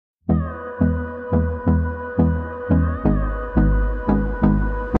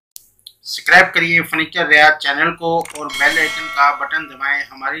Subscribe करिए furniture रियाज channel को और बेल आइकन का बटन दबाएं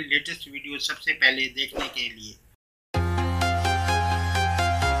हमारी लेटेस्ट वीडियो सबसे पहले देखने के लिए।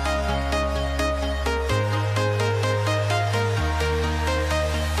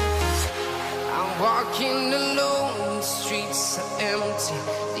 Walking alone, the streets are empty.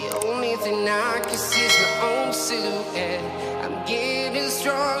 The only thing I can see is my own silhouette. I'm getting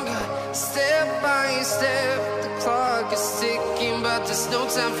stronger, step by step. The clock is ticking, but there's no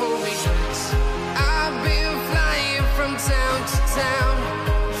time for regrets. I've been flying from town to town,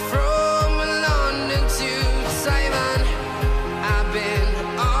 from London to Taiwan. I've been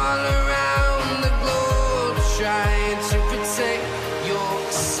all around the globe, trying to protect your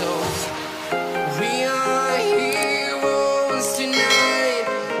soul. We are heroes tonight.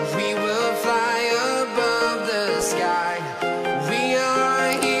 We will fly above the sky. We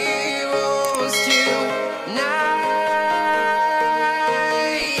are heroes tonight.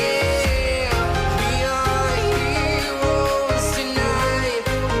 Yeah. We are heroes tonight.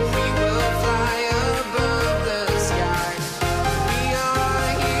 We will fly above the sky. We are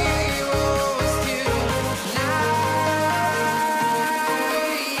heroes tonight.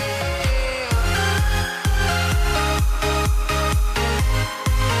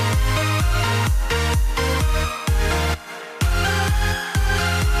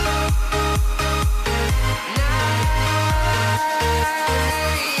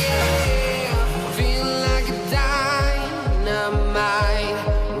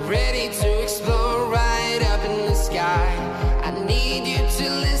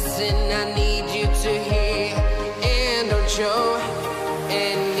 Show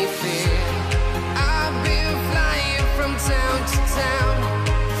any fear. I've been flying from town to town,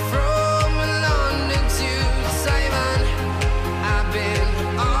 from London to Taiwan. I've been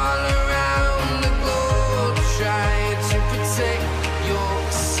all around the globe, trying to protect your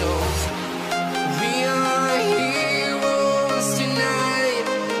soul. We are heroes tonight.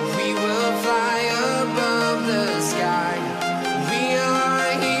 We will fly above the sky. We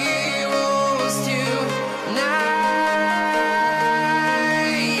are heroes tonight.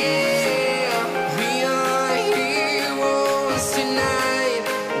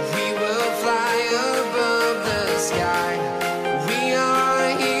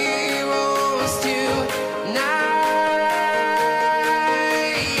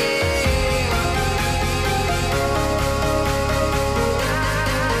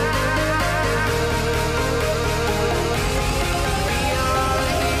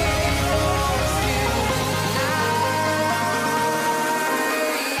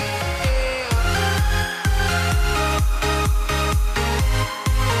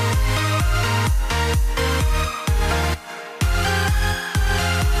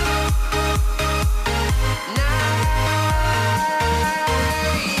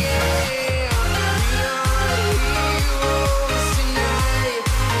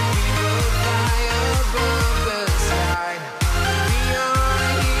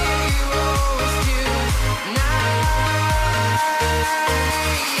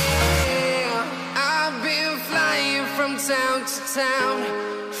 Town to town,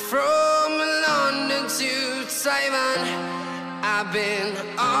 from London to Taiwan. I've been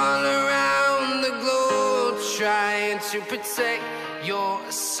all around the globe, trying to protect your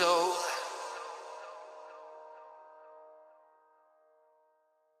soul.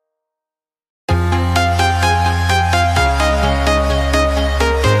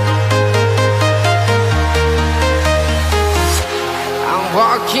 I'm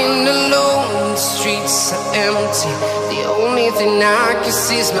walking alone, the streets are empty. The only thing I can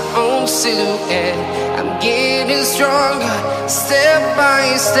see is my own silhouette. I'm getting stronger, step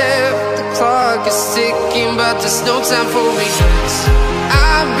by step. The clock is ticking, but there's no time for regrets.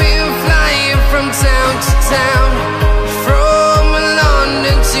 I've been flying from town to town, from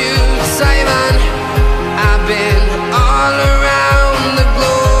London to Taiwan. I've been all around the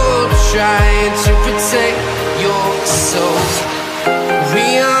globe, trying to protect your soul. We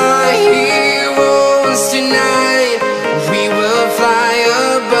are heroes tonight. We will fly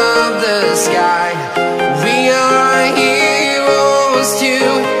above the sky. We are heroes tonight.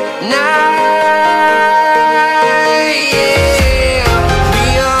 Yeah. We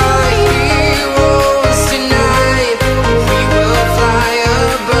are heroes tonight. We will fly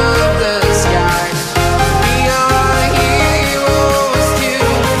above the sky. We are heroes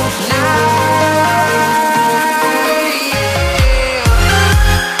tonight.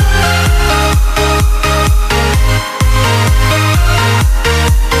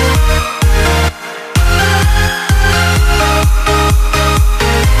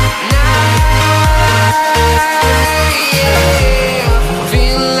 Yeah.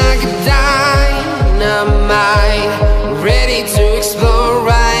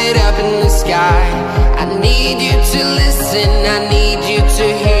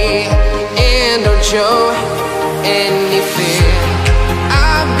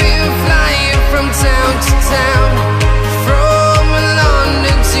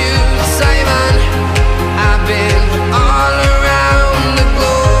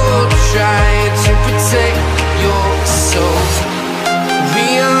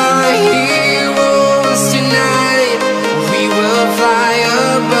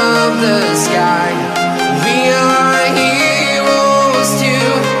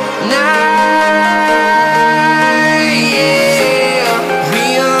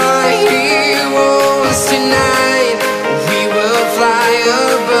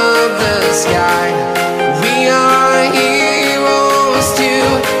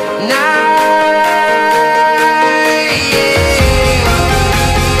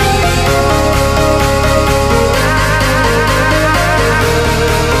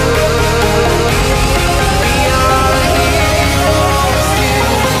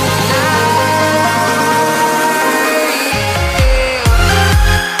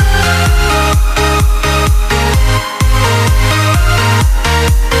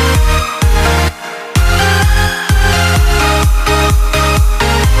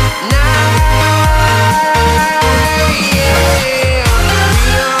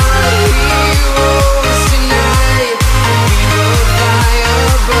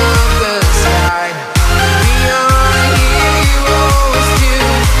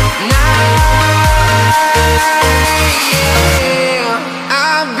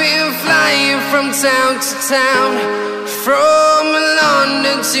 town to town, from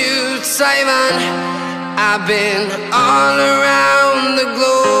London to Taiwan. I've been all around the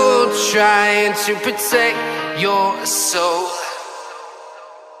globe trying to protect your soul.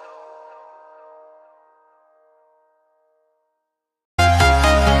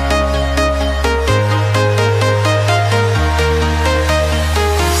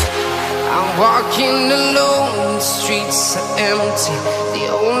 Walking alone, the streets are empty. The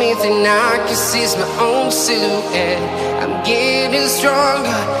only thing I can see is my own silhouette. I'm getting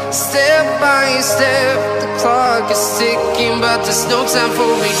stronger, step by step. The clock is ticking, but there's no time for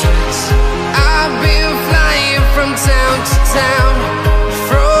regrets. I've been flying from town to town,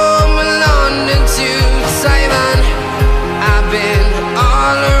 from London to Taiwan. I've been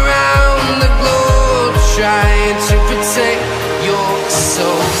all around the globe trying to protect your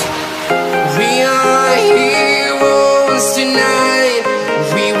soul. We are heroes tonight.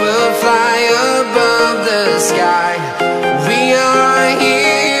 We will fly above the sky. We are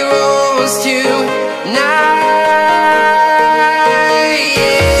heroes tonight.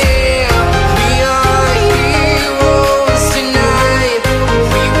 Yeah. We are heroes tonight.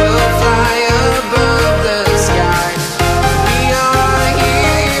 We will fly above the sky. We are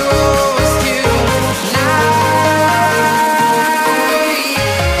heroes tonight.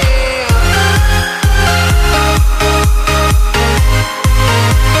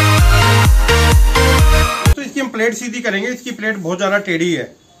 Plate सीधी करेंगे। इसकी plate बहुत ज़्यादा टेढ़ी है।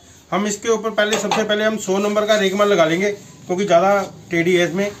 हम इसके ऊपर सबसे पहले हम 100 नंबर का रेगमाल लगा लेंगे, क्योंकि ज़्यादा टेढ़ी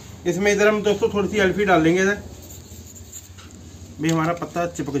है इसमें इधर हम दोस्तों थोड़ी सी अल्फी डाल लेंगे इधर भी, हमारा पत्ता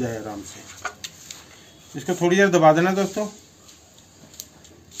चिपक जाए आराम से। इसको थोड़ी देर दबा देना दोस्तों।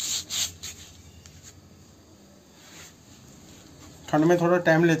 ठंड में थोड़ा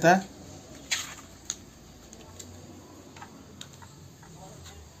टाइम लेता है।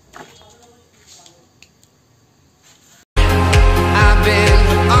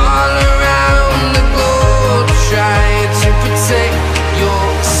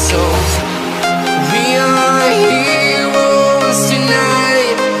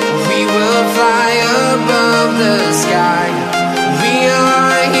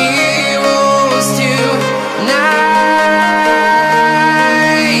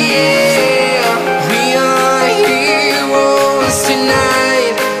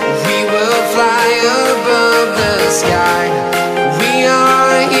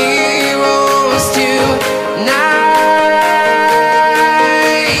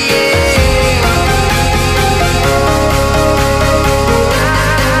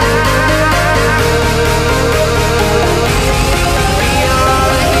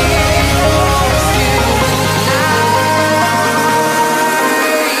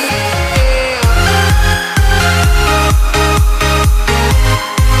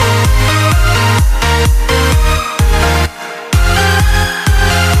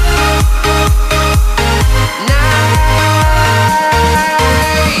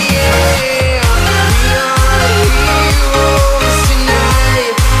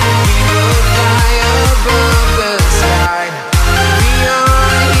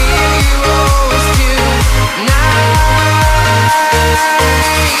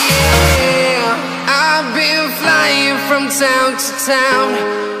 Town to town,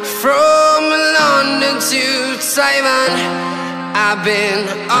 from London to Taiwan. I've been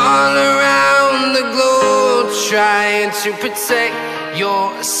all around the globe trying to protect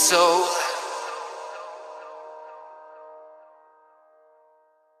your soul.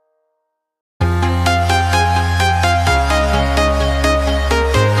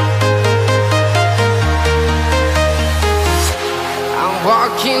 I'm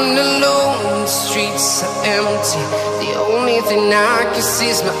walking alone, the streets are empty. The only thing I can see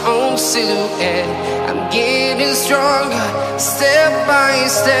is my own silhouette. I'm getting stronger, step by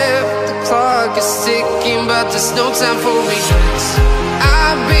step. The clock is ticking, but there's no time for regrets.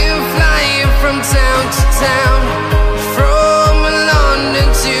 I've been flying from town to town, from London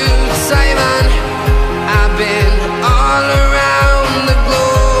to Taiwan. I've been all around the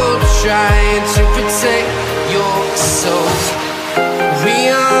globe trying to protect your soul. We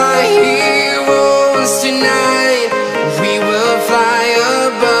are heroes tonight. We will fly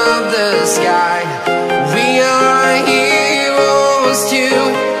above the sky. We are heroes tonight.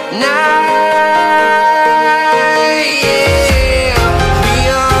 Yeah. We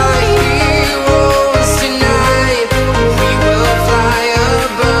are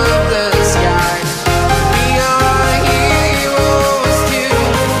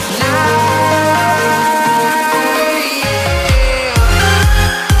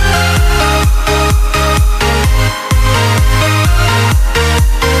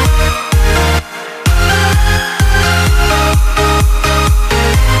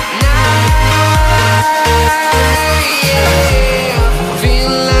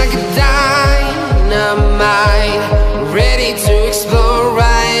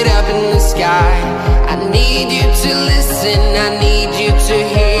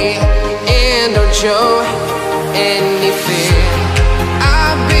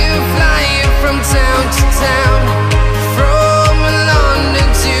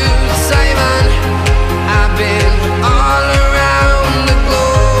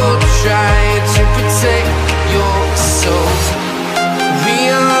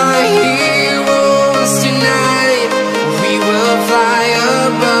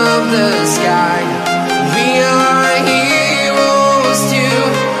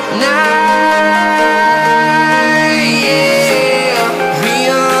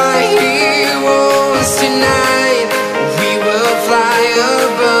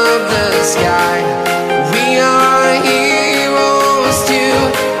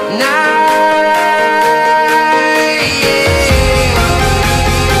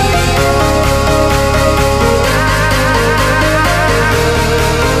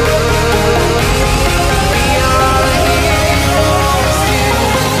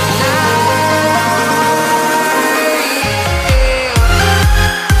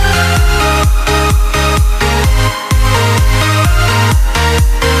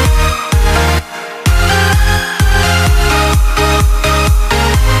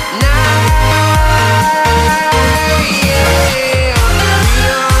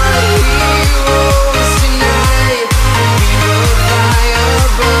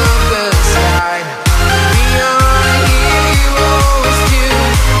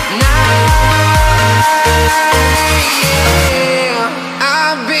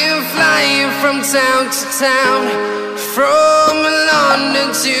I've been flying from town to town, from London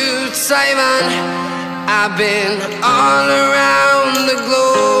to Taiwan. I've been all around the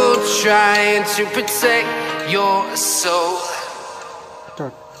globe trying to protect your soul.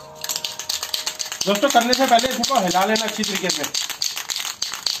 दोस्तों करने से पहले इसको हिला लेना अच्छी तरीके से।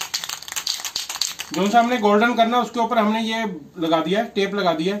 जो सा हमने गोल्डन करना उसके ऊपर हमने ये लगा दिया है, टेप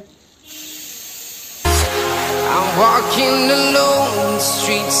लगा दिया है। I'm walking alone, the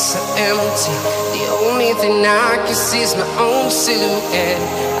streets are empty. The only thing I can see is my own silhouette.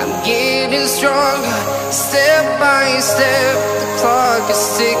 I'm getting stronger, step by step. The clock is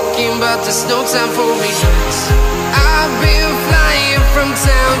ticking, but there's no time for regrets. I've been flying from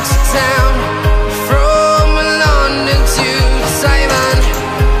town to town, from London to Taiwan.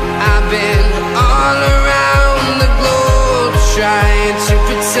 I've been all around the globe trying to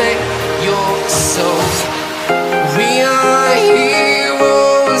protect your soul. We are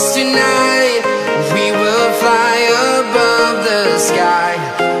heroes tonight. We will fly above the sky.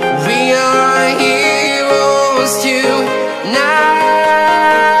 We are heroes tonight.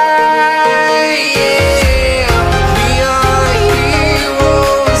 Yeah. We are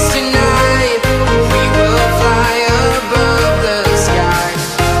heroes tonight. We will fly above the sky.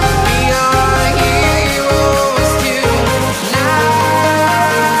 We are heroes tonight.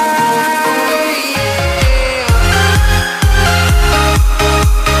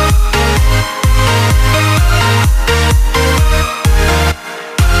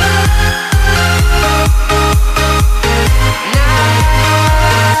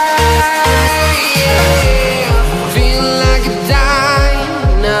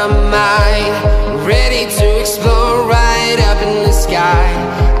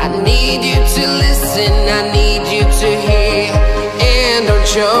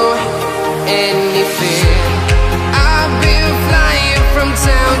 Show any fear. I've been flying from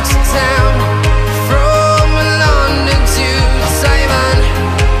town to town, from London to Taiwan.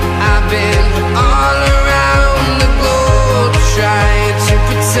 I've been all around the globe trying to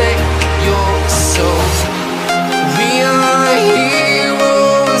protect your soul. We are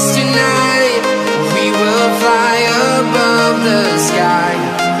heroes tonight. We will fly above the sky.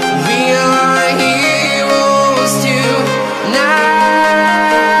 We are heroes tonight.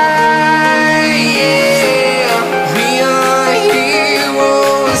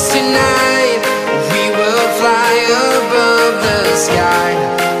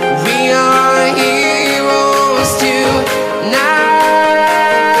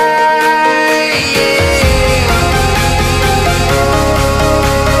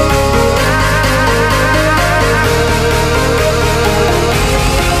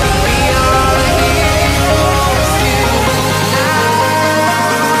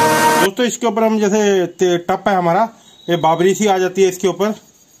 दोस्तों इसके ऊपर हम जैसे टप है हमारा, ये बाबरी सी आ जाती है इसके ऊपर,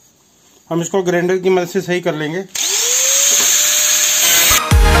 हम इसको ग्राइंडर की मदद से सही कर लेंगे।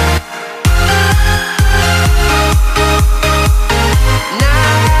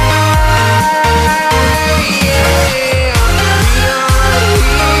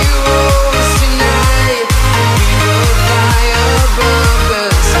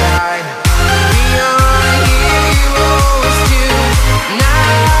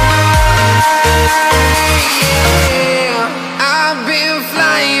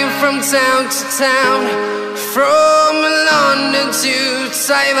 Town to town, from London to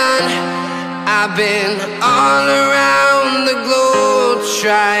Taiwan. I've been all around the globe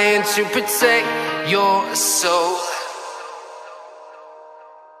trying to protect your soul.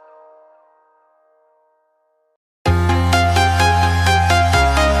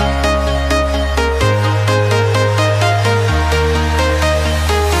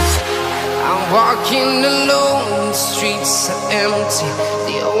 I'm walking alone, the streets are empty.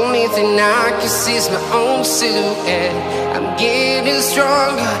 The only thing I can see is my own silhouette. I'm getting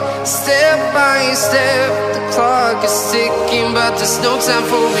stronger, step by step. The clock is ticking, but there's no time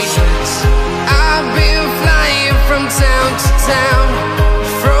for regrets. I've been flying from town to town,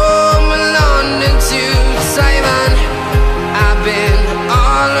 from London to Taiwan. I've been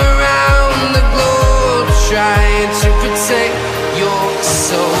all around the globe trying to protect your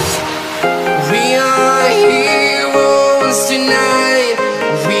soul. We are heroes tonight.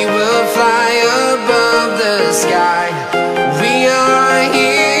 We will fly above the sky. We are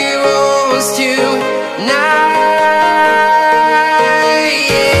heroes tonight.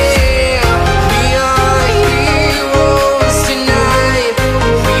 Yeah. We are heroes tonight.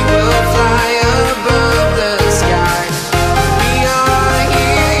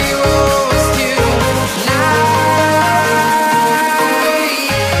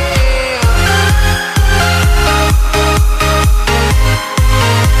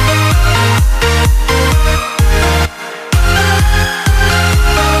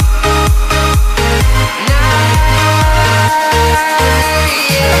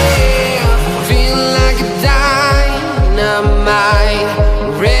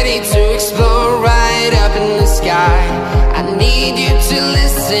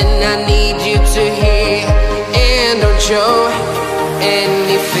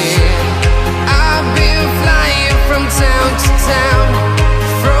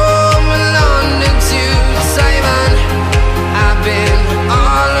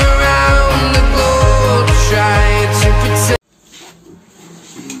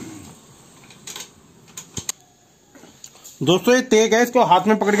 दोस्तों ये तेग है, इसको हाथ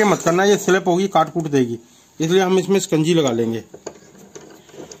में पकड़ के मत करना, ये स्लिप होगी, काट कूट देगी, इसलिए हम इसमें स्कंजी लगा लेंगे।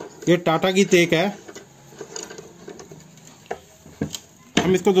 ये टाटा की तेग है,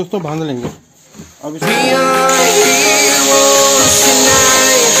 हम इसको दोस्तों बांध लेंगे। अब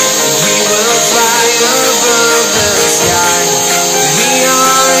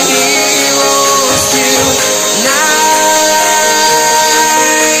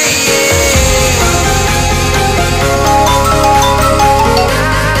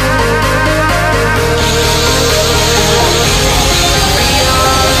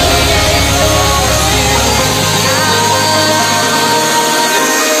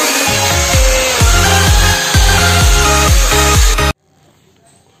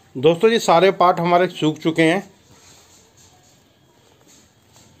दोस्तों ये सारे पार्ट हमारे सूख चुके हैं,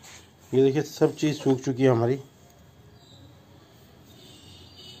 ये देखिए सब चीज़ सूख चुकी है हमारी।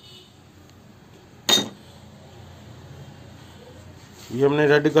 ये हमने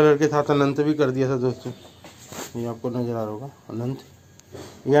रेड कलर के साथ अनंत भी कर दिया था दोस्तों, ये आपको नज़र आ रहा होगा अनंत,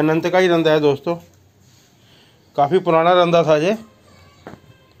 ये अनंत का ही रंधा है दोस्तों, काफ़ी पुराना रंधा था ये।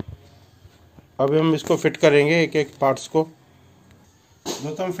 अभी हम इसको फिट करेंगे एक एक पार्ट्स को।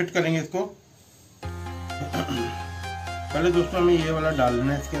 दोस्तों हम फिट करेंगे इसको। पहले दोस्तों हमें ये वाला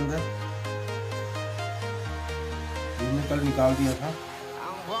डालना है इसके अंदर, मैंने कल निकाल दिया था,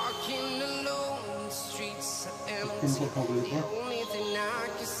 इनको ठोक लेते हैं।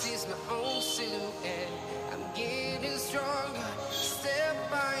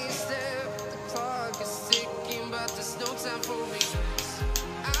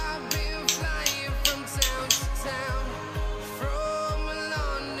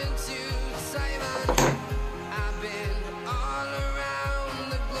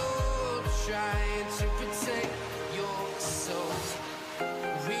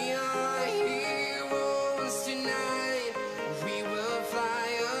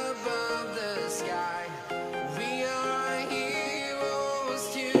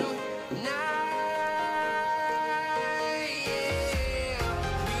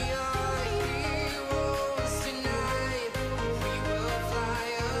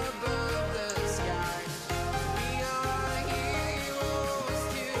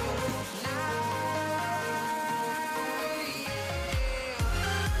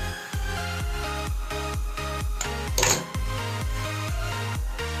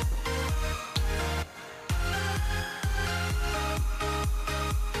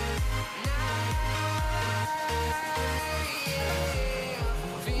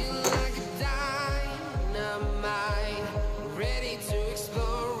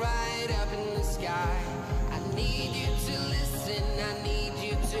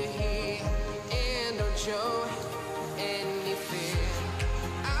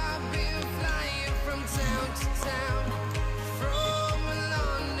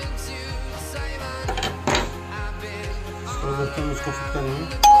 दोस्तों इसको फिट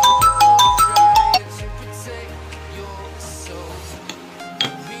करेंगे।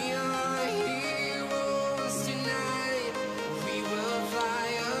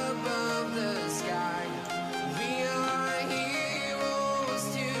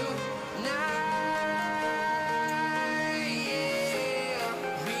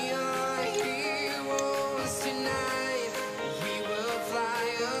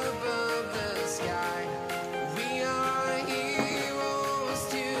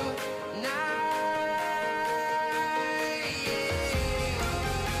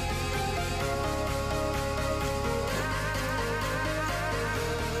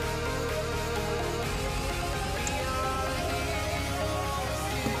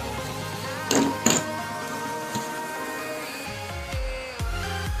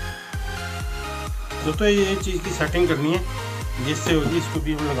 दोस्तों ये चीज़ की सेटिंग करनी है, जिससे होगी इसको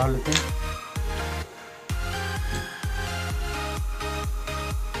भी हम लगा लेते हैं।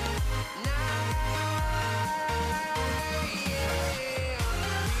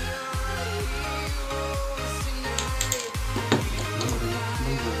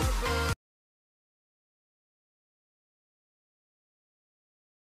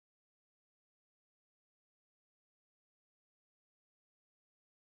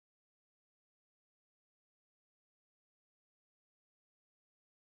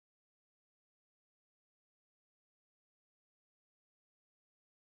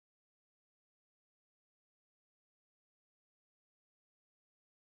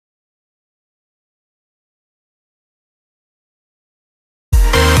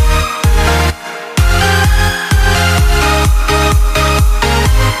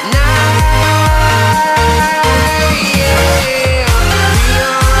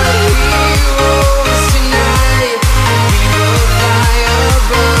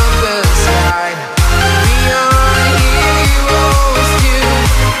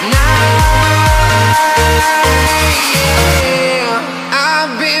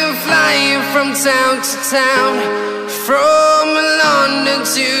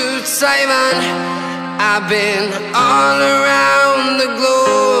 to Taiwan. I've been all around the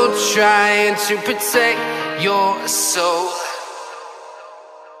globe trying to protect your soul.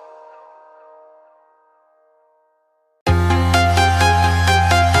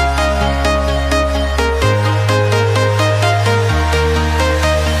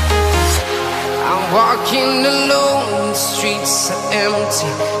 Walking alone, the streets are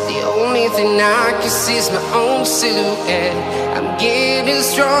empty. The only thing I can see is my own silhouette. I'm getting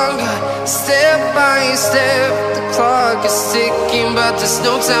stronger, step by step. The clock is ticking, but there's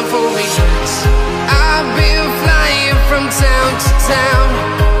no time for regrets. I've been flying from town to town,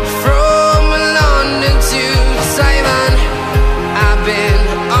 from London to Taiwan. I've been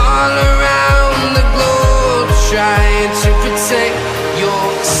all around the globe trying to protect your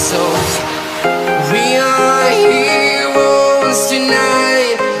soul. We are heroes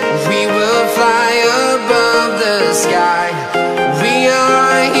tonight. We will fly above the sky. We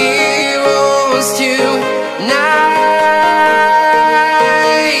are heroes tonight.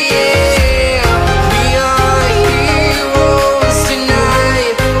 Yeah. We are heroes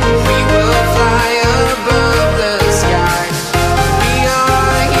tonight. We will fly above the sky. We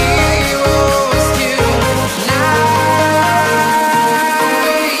are heroes tonight.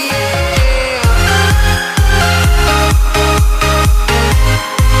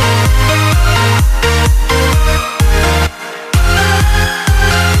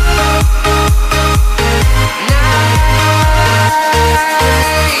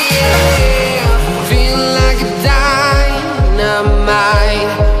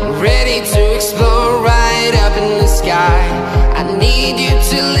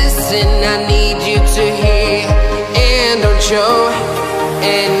 Show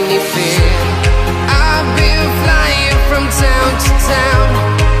any fear. I've been flying from town to town,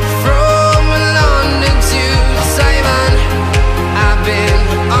 from London to Taiwan. I've been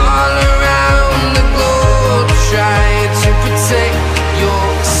all around the globe trying to protect your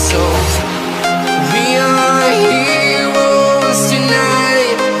soul. We are heroes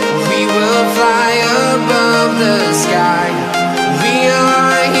tonight. We will fly above the sky. We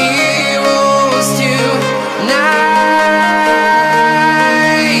are heroes tonight.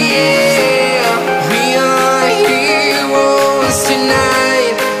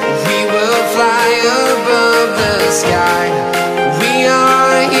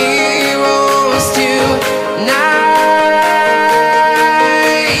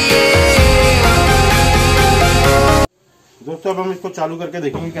 दोस्तों अब हम इसको चालू करके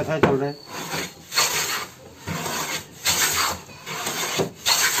देखेंगे कैसा चल रहा है।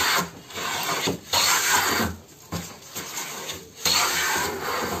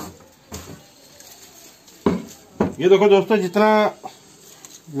 ये देखो दोस्तों, जितना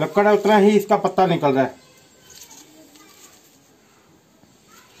लक्कड़ है उतना ही इसका पत्ता निकल रहा है।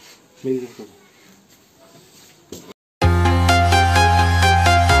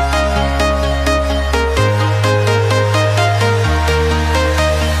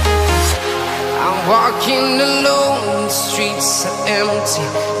 Walking alone, the streets are empty.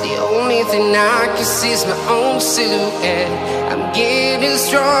 The only thing I can see is my own silhouette. I'm getting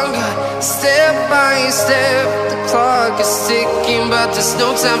stronger, step by step. The clock is ticking, but there's no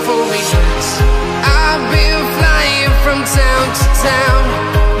time for regrets. I've been flying from town to town,